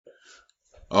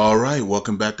All right,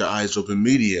 welcome back to Eyes Open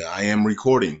Media. I am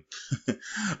recording.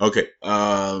 Okay,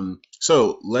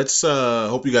 so let's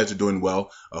hope you guys are doing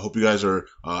well. I hope you guys are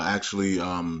actually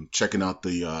checking out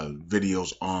the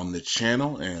videos on the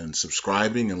channel and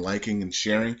subscribing and liking and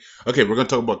sharing. Okay, we're going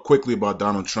to talk about quickly about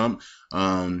Donald Trump.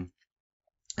 And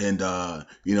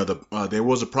there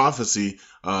was a prophecy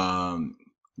from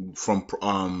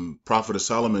Prophet of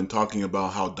Solomon talking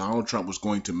about how Donald Trump was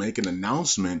going to make an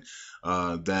announcement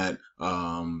that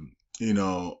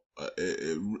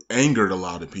it angered a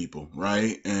lot of people,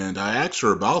 right? And I asked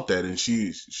her about that, and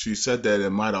she said that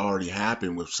it might have already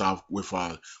happened with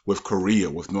Korea,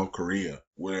 with North Korea,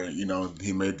 where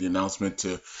he made the announcement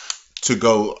to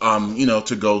go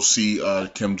to go see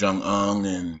Kim Jong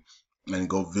Un and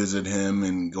go visit him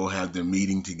and go have their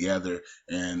meeting together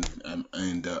and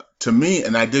to me,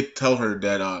 and I did tell her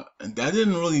that that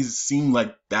didn't really seem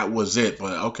like that was it,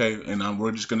 but okay, and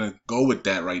we're just gonna go with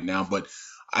that right now. But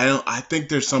I think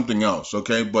there's something else,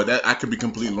 okay, but that I could be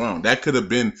completely wrong. That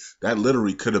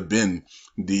literally could have been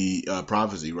the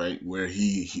prophecy, right, where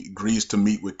he agrees to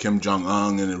meet with Kim Jong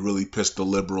Un and it really pissed the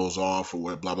liberals off, or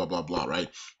what, blah blah blah blah, right?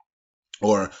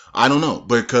 Or I don't know,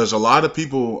 because a lot of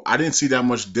people, I didn't see that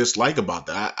much dislike about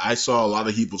that. I saw a lot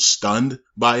of people stunned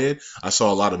by it. I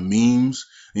saw a lot of memes.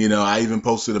 I even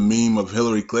posted a meme of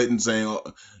Hillary Clinton saying,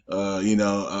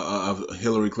 of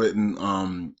Hillary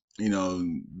Clinton,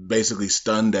 basically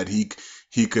stunned that he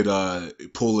could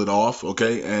pull it off.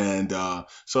 Okay, and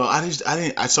so I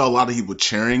saw a lot of people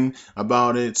cheering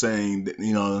about it, saying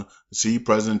that, see,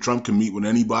 President Trump can meet with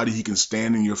anybody. He can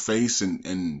stand in your face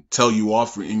and tell you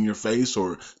off in your face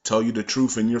or tell you the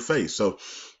truth in your face. So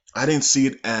I didn't see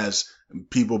it as a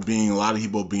lot of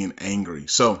people being angry.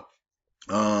 So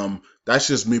that's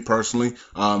just me personally.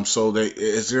 So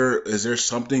is there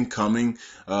something coming?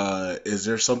 Is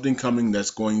there something coming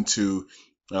that's going to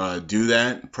do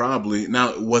that? Probably.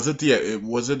 Now, was it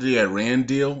the Iran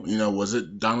deal? Was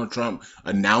it Donald Trump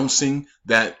announcing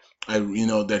that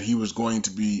that he was going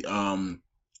to be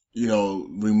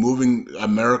removing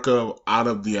America out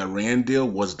of the Iran deal?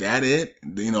 Was that it?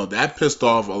 That pissed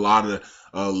off a lot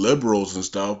of liberals and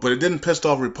stuff, but it didn't piss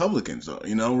off Republicans. Though.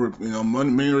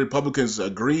 Many Republicans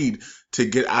agreed to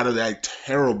get out of that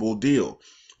terrible deal.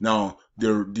 Now,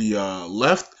 the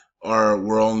left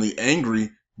were only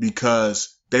angry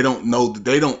because they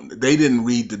didn't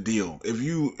read the deal.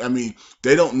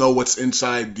 They don't know what's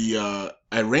inside the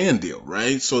Iran deal,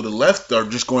 right? So the left are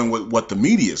just going with what the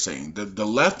media is saying. The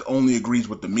left only agrees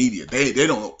with the media. They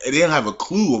don't have a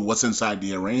clue of what's inside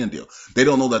the Iran deal. They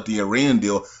don't know that the Iran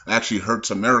deal actually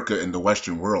hurts America and the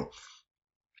Western world.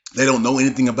 They don't know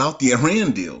anything about the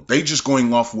Iran deal. They just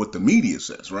going off what the media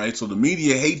says, right? So the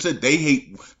media hates it. They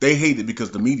hate it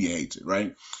because the media hates it,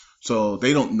 right? So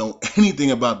they don't know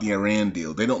anything about the Iran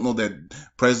deal. They don't know that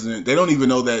They don't even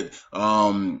know that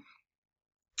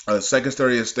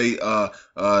Secretary of State,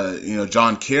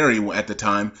 John Kerry at the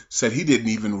time said he didn't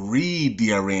even read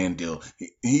the Iran deal.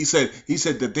 He said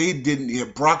that they didn't.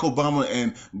 Barack Obama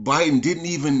and Biden didn't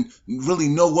even really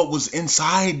know what was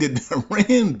inside the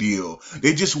Iran deal.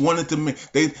 They just wanted to make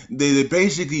they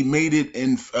basically made it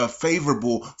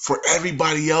favorable for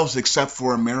everybody else except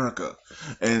for America,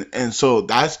 and so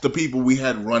that's the people we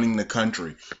had running the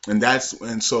country, and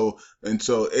so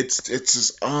it's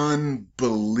just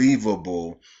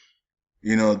unbelievable,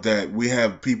 that we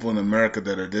have people in America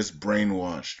that are this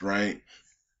brainwashed, right?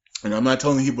 And I'm not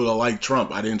telling people to like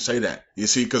Trump. I didn't say that. You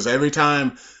see, because every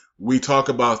time we talk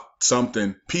about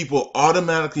something, people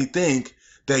automatically think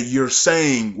that you're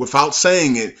saying, without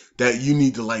saying it, that you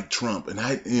need to like Trump.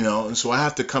 And so I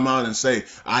have to come out and say,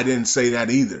 I didn't say that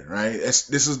either, right?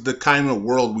 This is the kind of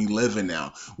world we live in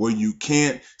now, where you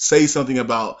can't say something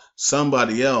about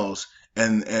somebody else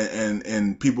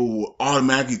and people will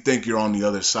automatically think you're on the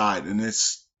other side, and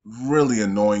it's really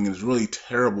annoying. It's really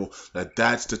terrible that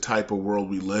that's the type of world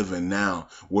we live in now,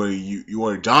 where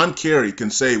where John Kerry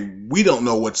can say we don't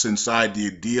know what's inside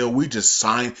the deal. We just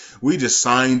signed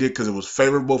it because it was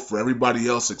favorable for everybody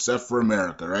else except for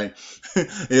America, right?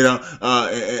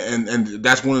 And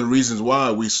that's one of the reasons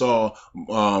why we saw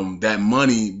that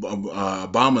money,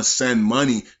 Obama send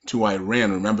money to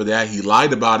Iran. Remember that he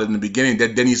lied about it in the beginning.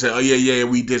 Then he said, "Oh yeah,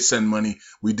 we did send money.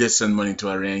 We did send money to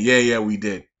Iran. Yeah, we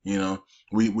did."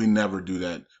 We never do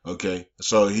that. Okay,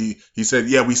 so he said,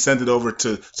 yeah, we sent it over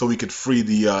so we could free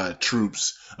the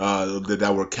troops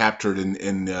that were captured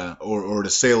or the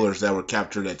sailors that were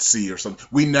captured at sea or something.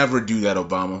 We never do that,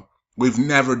 Obama. We've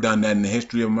never done that in the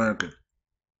history of America.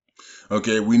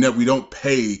 Okay, we don't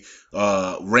pay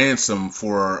ransom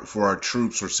for our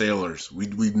troops or sailors.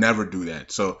 We never do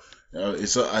that. So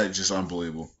It's just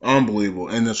unbelievable, unbelievable.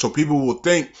 And then, so people will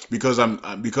think because I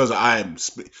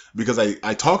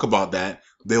talk about that,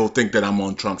 they will think that I'm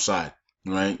on Trump's side,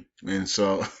 right? And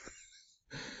so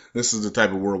this is the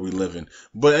type of world we live in.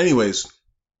 But anyways,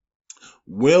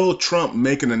 will Trump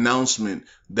make an announcement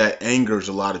that angers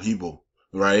a lot of people,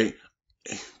 right?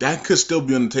 That could still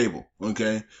be on the table,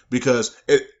 okay? Because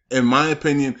in my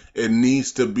opinion, it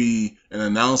needs to be an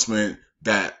announcement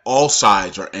that all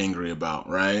sides are angry about,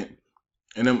 right?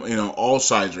 And then, all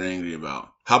sides are angry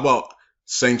about. How about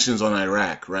sanctions on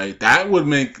Iraq, right? That would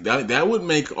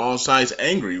make all sides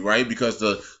angry, right? Because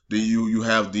you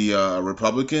have the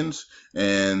Republicans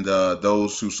and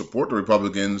those who support the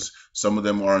Republicans. Some of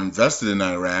them are invested in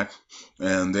Iraq,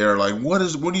 and they're like, what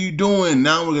are you doing?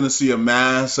 Now we're going to see a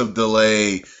massive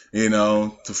delay,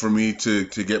 for me to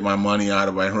get my money out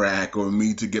of Iraq, or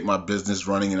me to get my business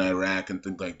running in Iraq and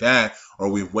things like that, or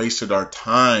we've wasted our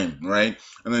time, right?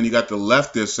 And then you got the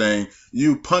leftists saying,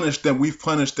 you punished them, we've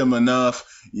punished them enough.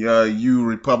 Yeah, you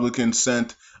Republicans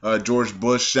sent George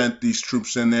Bush sent these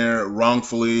troops in there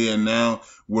wrongfully, and now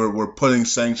we're putting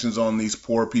sanctions on these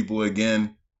poor people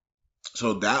again.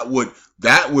 So that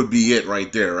would be it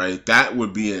right there, right? That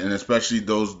would be it. And especially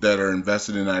those that are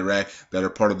invested in Iraq, that are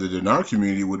part of the Dinar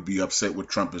community, would be upset with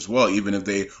Trump as well, even if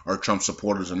they are Trump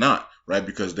supporters or not, right?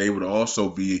 Because they would also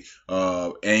be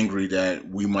angry that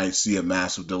we might see a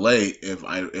massive delay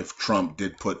if Trump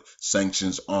did put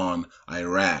sanctions on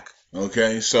Iraq.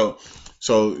 Okay, so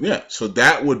yeah, so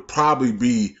that would probably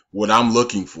be what I'm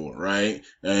looking for, right?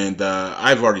 And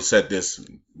I've already said this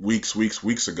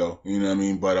weeks ago, you know what I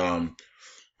mean? But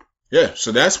yeah,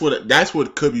 so that's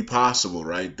what could be possible,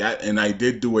 right? That, and I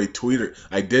did do a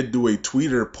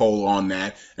Twitter poll on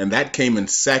that, and that came in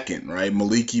second, right?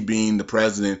 Maliki being the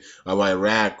president of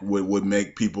Iraq would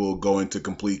make people go into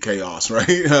complete chaos,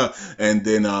 right? And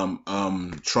then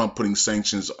Trump putting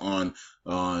sanctions on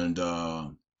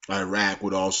Iraq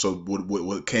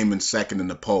would came in second in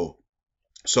the poll.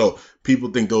 So people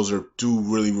think those are two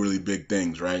really, really big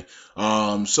things, right?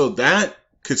 So that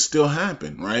could still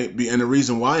happen, right? And the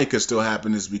reason why it could still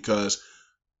happen is because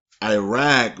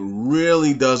Iraq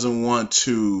really doesn't want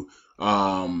to.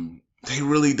 They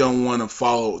really don't want to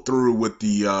follow through with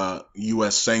the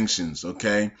U.S. sanctions.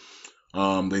 Okay,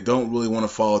 they don't really want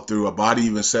to follow through. Abadi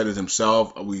even said it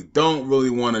himself. We don't really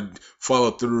want to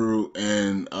follow through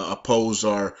and oppose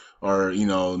our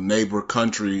neighbor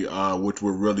country, which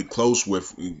we're really close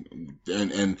with,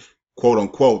 and quote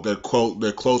unquote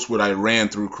they're close with Iran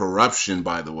through corruption.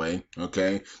 By the way,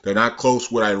 okay, they're not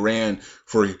close with Iran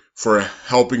for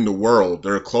helping the world.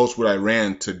 They're close with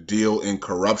Iran to deal in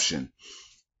corruption.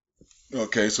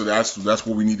 Okay, so that's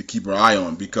what we need to keep our eye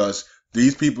on, because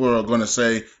these people are going to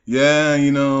say, yeah,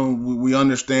 we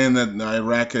understand that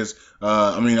Iraq has,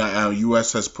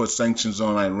 U.S. has put sanctions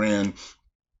on Iran,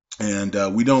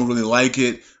 and we don't really like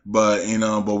it, but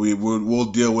we'll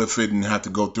deal with it and have to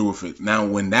go through with it. Now,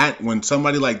 when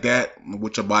somebody like that,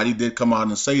 which Abadi did come out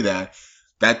and say that,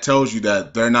 that tells you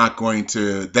that they're going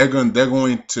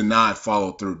to not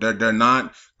follow through. They're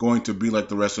not going to be like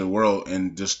the rest of the world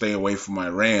and just stay away from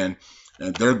Iran,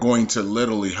 and they're going to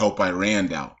literally help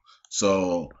Iran out.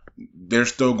 So they're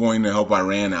still going to help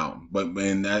Iran out.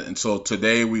 And so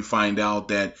today we find out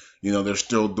that they're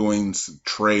still doing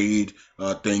trade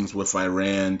things with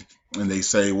Iran, and they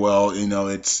say, well,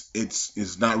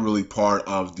 it's not really part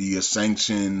of the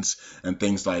sanctions and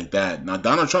things like that. Now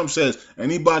Donald Trump says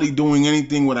anybody doing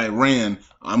anything with Iran,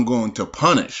 I'm going to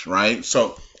punish, right?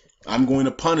 So I'm going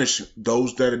to punish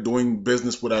those that are doing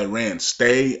business with Iran.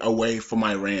 Stay away from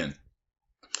Iran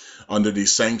under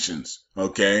these sanctions,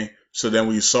 okay? So then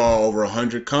we saw over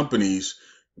 100 companies,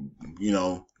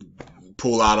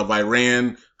 pull out of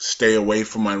Iran, stay away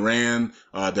from Iran.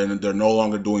 They're no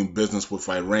longer doing business with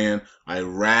Iran.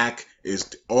 Iraq is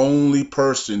the only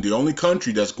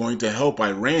country that's going to help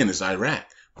Iran is Iraq,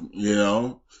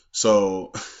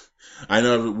 So I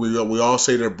know we all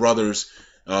say they're brothers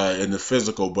in the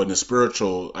physical, but in the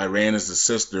spiritual, Iran is the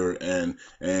sister, and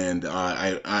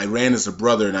Iran is a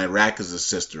brother, and Iraq is a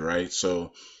sister, right?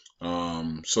 So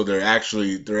they're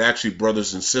actually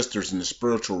brothers and sisters in the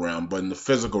spiritual realm, but in the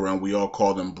physical realm, we all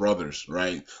call them brothers,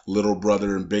 right? Little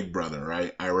brother and big brother,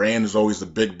 right? Iran is always the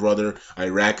big brother,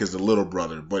 Iraq is the little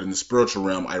brother, but in the spiritual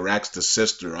realm, Iraq's the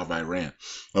sister of Iran.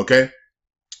 Okay,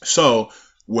 so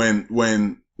when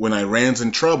Iran's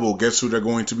in trouble, guess who they're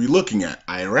going to be looking at?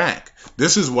 Iraq.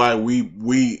 This is why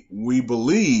we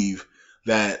believe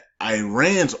that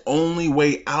Iran's only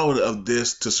way out of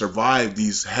this to survive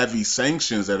these heavy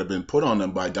sanctions that have been put on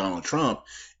them by Donald Trump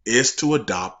is to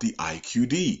adopt the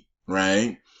IQD,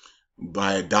 right?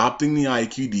 by adopting the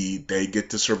IQD, they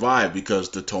get to survive because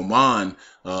the Toman,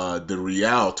 the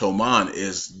Real Toman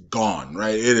is gone,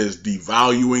 right? It is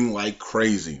devaluing like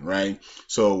crazy, right?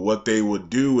 So what they would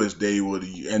do is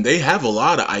and they have a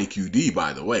lot of IQD,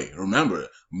 by the way. Remember,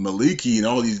 Maliki and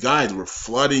all these guys were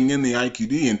flooding in the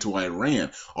IQD into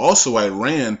Iran. Also,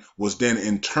 Iran was then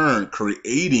in turn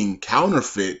creating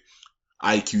counterfeit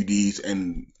IQDs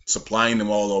and supplying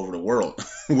them all over the world,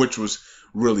 which was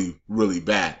really, really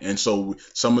bad. And so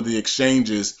some of the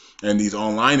exchanges and these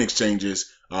online exchanges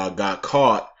got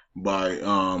caught by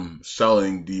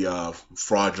selling the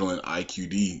fraudulent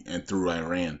IQD and through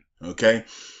Iran. Okay.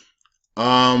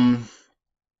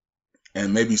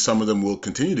 And maybe some of them will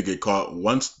continue to get caught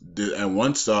once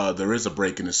there is a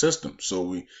break in the system. So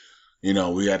we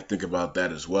have to think about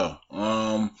that as well.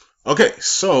 Okay,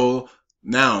 so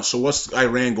what's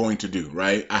Iran going to do,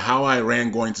 right? How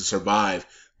Iran going to survive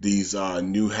these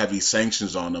new heavy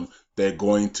sanctions on them? They're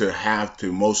going to have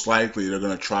to, most likely, they're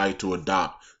going to try to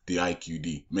adopt the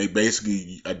IQD.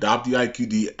 Basically adopt the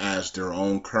IQD as their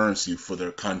own currency for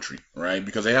their country, right?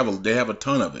 Because they have a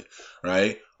ton of it,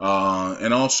 right?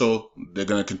 And also they're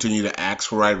going to continue to ask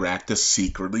for Iraq to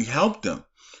secretly help them.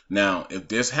 Now, if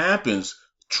this happens,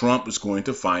 Trump is going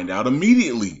to find out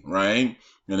immediately, right?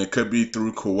 And it could be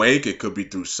through Kuwait, it could be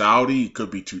through Saudi, it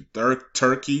could be through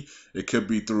Turkey, it could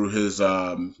be through his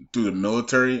through the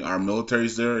military, our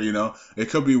military's there, it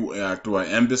could be through an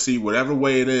embassy, whatever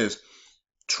way it is.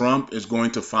 Trump is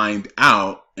going to find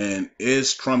out, and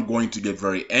is Trump going to get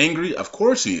very angry? Of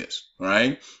course he is,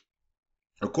 right?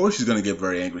 Of course he's going to get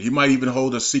very angry. He might even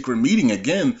hold a secret meeting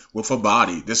again with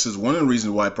Abadi. This is one of the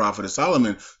reasons why Prophet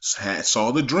Solomon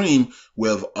saw the dream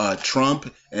with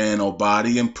Trump and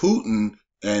Abadi and Putin,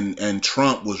 and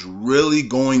Trump was really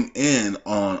going in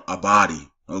on Abadi.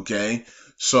 Okay,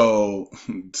 so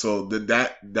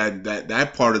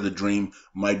that part of the dream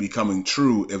might be coming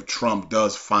true if Trump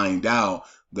does find out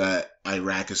that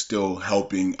Iraq is still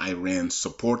helping Iran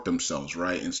support themselves,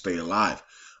 right, and stay alive.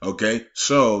 Okay,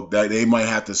 so that they might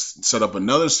have to set up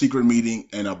another secret meeting,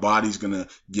 and Abadi's going to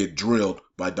get drilled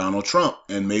by Donald Trump,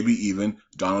 and maybe even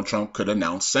Donald Trump could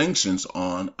announce sanctions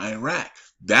on Iraq.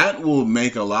 That will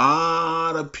make a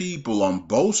lot of people on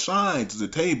both sides of the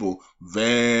table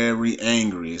very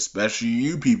angry, especially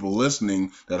you people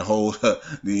listening that hold,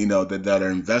 that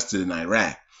are invested in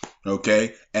Iraq.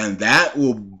 Okay, and that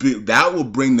will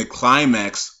bring the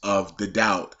climax of the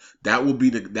doubt. That will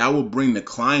bring the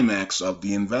climax of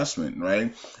the investment,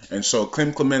 right? And so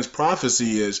Kim Clement's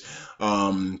prophecy is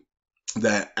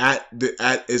that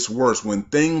at its worst, when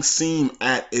things seem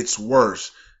at its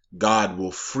worst, God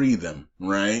will free them,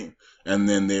 right? And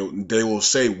then they will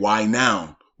say, why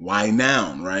now? Why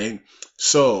now, right?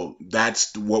 So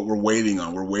that's what we're waiting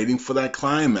on. We're waiting for that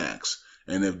climax.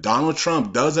 And if Donald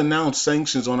Trump does announce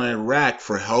sanctions on Iraq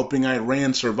for helping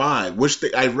Iran survive, which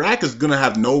Iraq is going to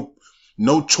have no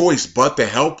choice but to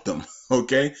help them.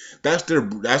 Okay, that's their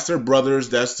brothers,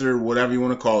 that's their whatever you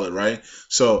want to call it, right?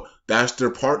 So that's their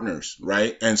partners,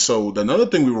 right? And so another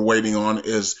thing we were waiting on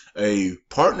is a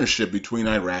partnership between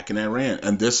Iraq and Iran,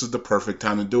 and this is the perfect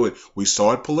time to do it. We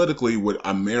saw it politically with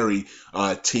Ameri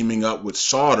teaming up with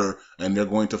Sauder, and they're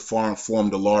going to form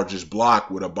the largest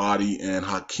bloc with Abadi and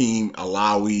Hakim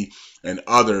Alawi and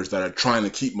others that are trying to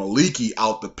keep Maliki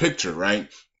out the picture,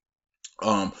 right?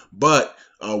 But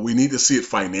we need to see it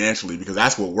financially, because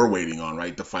that's what we're waiting on,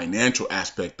 right? The financial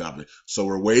aspect of it. So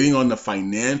we're waiting on the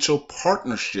financial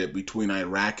partnership between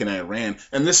Iraq and Iran.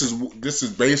 And this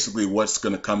is basically what's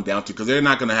going to come down to, because they're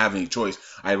not going to have any choice.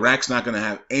 Iraq's not going to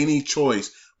have any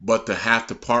choice but to have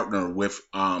to partner with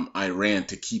Iran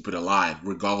to keep it alive,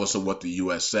 regardless of what the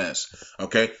U.S. says.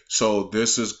 Okay, so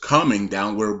this is coming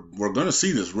down. We're going to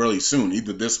see this really soon,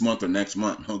 either this month or next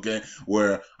month. Okay,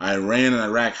 where Iran and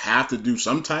Iraq have to do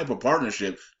some type of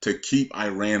partnership to keep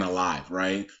Iran alive,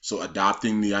 right? So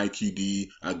adopting the IQD,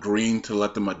 agreeing to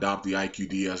let them adopt the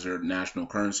IQD as their national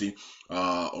currency,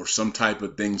 or some type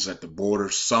of things at the border,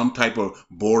 some type of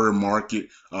border market,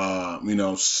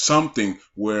 something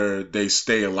where they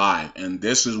stay alive. And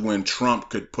this is when Trump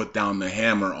could put down the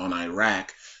hammer on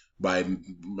Iraq by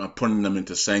putting them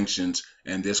into sanctions,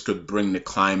 and this could bring the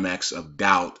climax of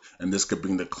doubt, and this could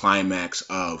bring the climax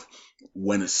of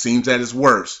when it seems at its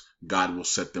worst, God will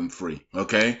set them free.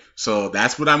 Okay, so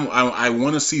that's what I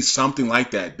want to see, something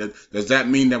like that. Does that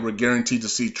mean that we're guaranteed to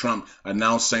see Trump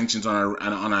announce sanctions on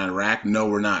Iraq? No,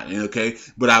 we're not. Okay,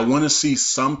 but I want to see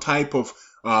some type of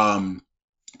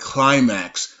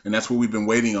climax, and that's what we've been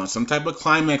waiting on. Some type of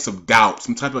climax of doubt,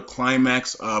 some type of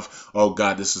climax of, oh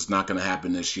God, this is not going to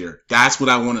happen this year. That's what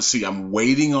I want to see. I'm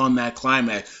waiting on that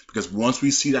climax, because once we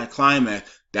see that climax,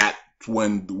 that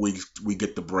when we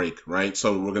get the break, right?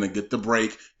 So we're going to get the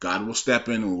break. God will step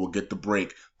in and we'll get the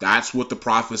break. That's what the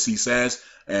prophecy says.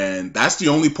 And that's the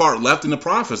only part left in the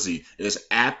prophecy is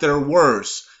at their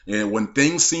worst. And when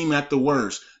things seem at the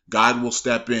worst, God will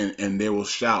step in and they will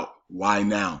shout, why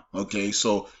now? Okay.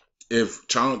 So if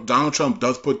Donald Trump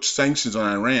does put sanctions on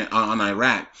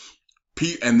Iraq,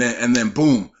 and then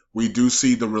boom, we do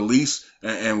see the release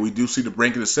and we do see the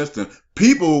break of the system.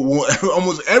 People will,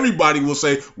 almost everybody will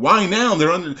say, why now?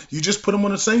 They're under, you just put them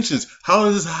on the sanctions. How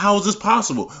is this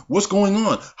possible? What's going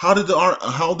on? How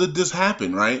did this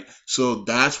happen? Right? So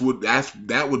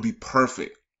that would be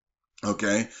perfect.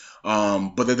 Okay.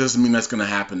 But that doesn't mean that's going to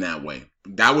happen that way.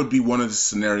 That would be one of the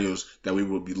scenarios that we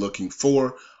would be looking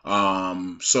for.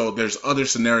 So there's other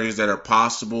scenarios that are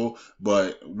possible,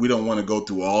 but we don't want to go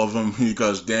through all of them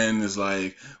because then it's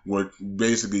like we're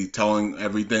basically telling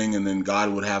everything, and then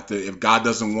God would have to, if God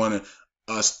doesn't want it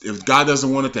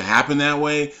to happen that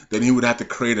way, then he would have to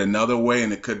create another way,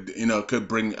 and it could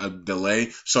bring a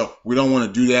delay. So we don't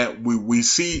want to do that. We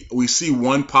see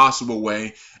one possible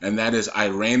way, and that is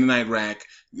Iran and Iraq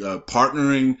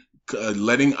partnering,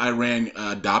 letting Iran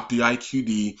adopt the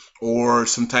IQD or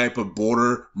some type of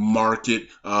border market,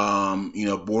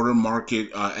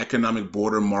 economic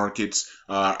border markets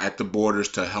at the borders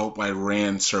to help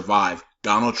Iran survive.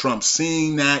 Donald Trump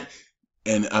seeing that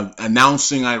and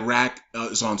announcing Iraq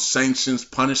is on sanctions,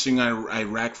 punishing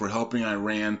Iraq for helping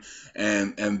Iran,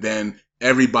 and then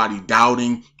everybody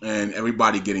doubting and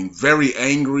everybody getting very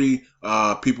angry.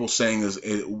 People saying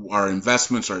our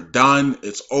investments are done,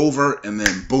 it's over, and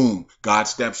then boom, God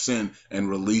steps in and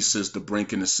releases the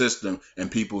brink in the system,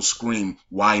 and people scream,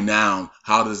 "Why now?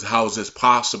 How is this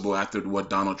possible?" After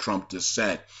what Donald Trump just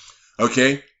said.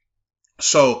 Okay.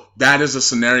 So that is a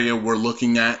scenario we're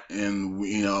looking at, and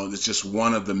it's just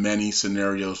one of the many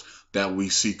scenarios that we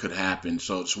see could happen.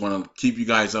 So just want to keep you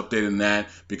guys updated on that,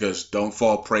 because don't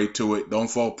fall prey to it. Don't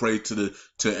fall prey to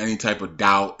any type of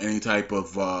doubt, any type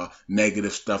of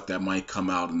negative stuff that might come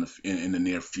out in the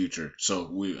near future. So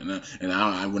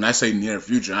when I say near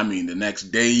future, I mean the next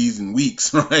days and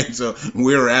weeks, right? So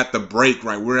we're at the break,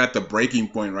 right? We're at the breaking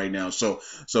point right now. So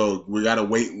we got to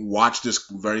wait and watch this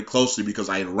very closely, because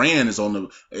Iran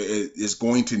is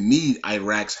going to need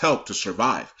Iraq's help to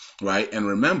survive, right? And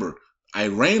remember,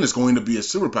 Iran is going to be a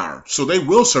superpower, so they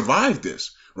will survive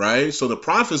this, right? So the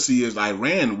prophecy is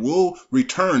Iran will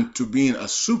return to being a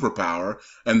superpower,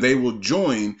 and they will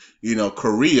join,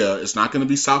 Korea. It's not going to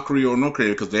be South Korea or North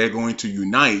Korea, because they're going to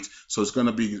unite. So it's going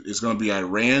to be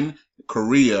Iran,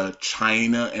 Korea,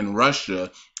 China, and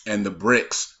Russia, and the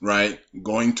BRICS, right?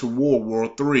 Going to World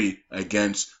War III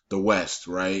against the West,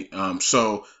 right?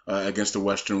 Against the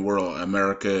Western world,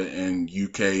 America and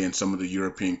UK and some of the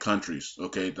European countries,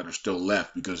 okay, that are still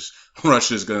left, because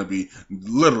Russia is going to be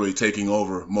literally taking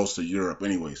over most of Europe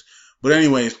anyways. But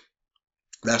anyways,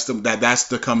 that's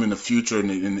to come in the future,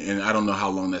 and I don't know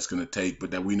how long that's going to take,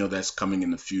 but that we know that's coming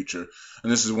in the future.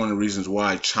 And this is one of the reasons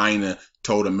why China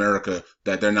told America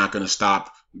that they're not going to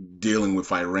stop dealing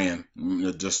with Iran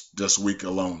just this week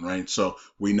alone, right? So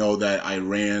we know that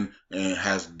Iran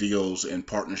has deals and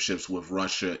partnerships with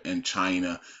Russia and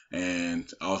China, and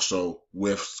also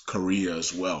with Korea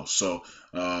as well. So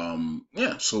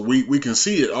so we can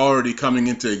see it already coming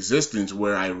into existence,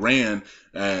 where Iran,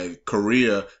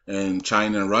 Korea, and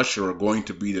China and Russia are going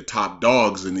to be the top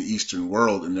dogs in the Eastern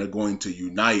world, and they're going to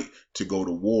unite to go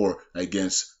to war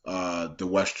against the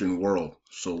Western world.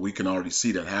 So we can already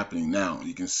see that happening now.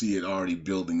 You can see it already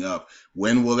building up.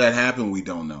 When will that happen? We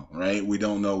don't know, right? We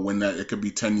don't know when that. It could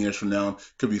be 10 years from now.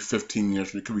 It could be 15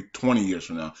 years. It could be 20 years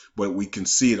from now. But we can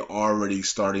see it already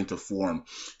starting to form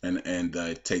and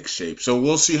take shape. So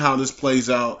we'll see how this plays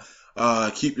out.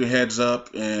 Keep your heads up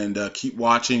and keep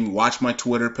watching. Watch my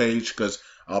Twitter page, because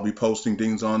I'll be posting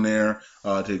things on there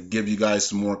to give you guys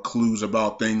some more clues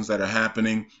about things that are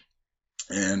happening.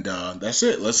 And that's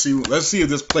it. Let's see if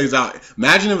this plays out.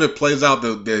 Imagine if it plays out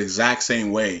the exact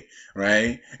same way,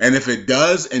 right? And if it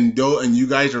does, and you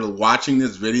guys are watching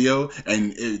this video,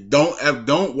 and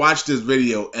don't watch this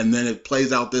video, and then it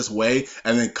plays out this way,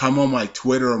 and then come on my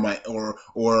Twitter or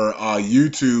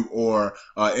YouTube or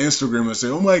Instagram and say,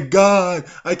 "Oh my God,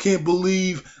 I can't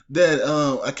believe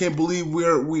that I can't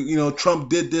believe Trump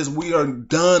did this. We are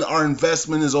done. Our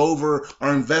investment is over.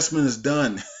 Our investment is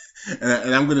done."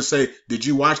 And I'm going to say, "Did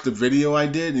you watch the video I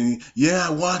did?" And yeah,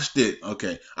 I watched it.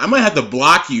 Okay. I might have to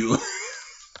block you.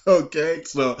 Okay.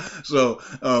 So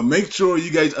make sure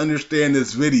you guys understand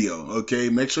this video. Okay.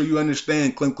 Make sure you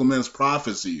understand Clint Clement's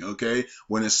prophecy. Okay.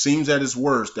 When it seems at its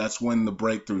worst, that's when the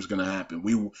breakthrough is going to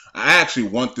happen. I actually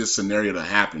want this scenario to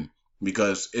happen.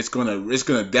 because it's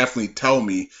gonna definitely tell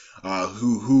me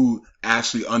who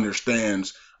actually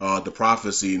understands the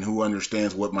prophecy and who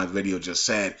understands what my video just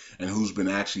said and who's been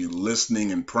actually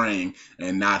listening and praying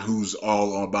and not who's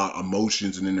all about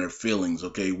emotions and in their feelings.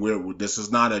 Okay, this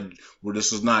is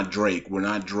not Drake. We're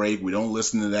not Drake. We don't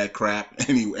listen to that crap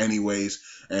anyways.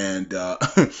 And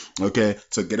okay,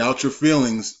 so get out your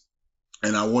feelings,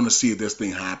 and I want to see if this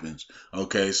thing happens.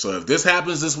 Okay, so if this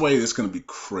happens this way, it's gonna be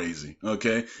crazy.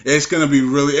 Okay,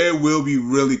 it will be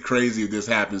really crazy if this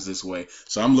happens this way.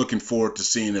 So I'm looking forward to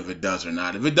seeing if it does or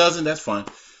not. If it doesn't, that's fine.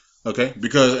 Okay, and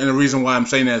the reason why I'm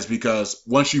saying that is because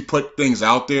once you put things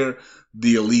out there,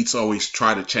 the elites always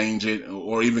try to change it,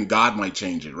 or even God might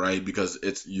change it, right? Because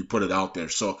you put it out there,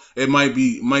 so it might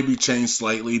be changed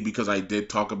slightly because I did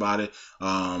talk about it,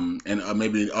 and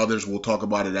maybe others will talk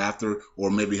about it after, or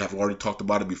maybe have already talked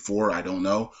about it before. I don't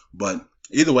know, but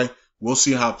either way, we'll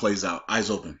see how it plays out. Eyes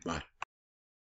open. Bye.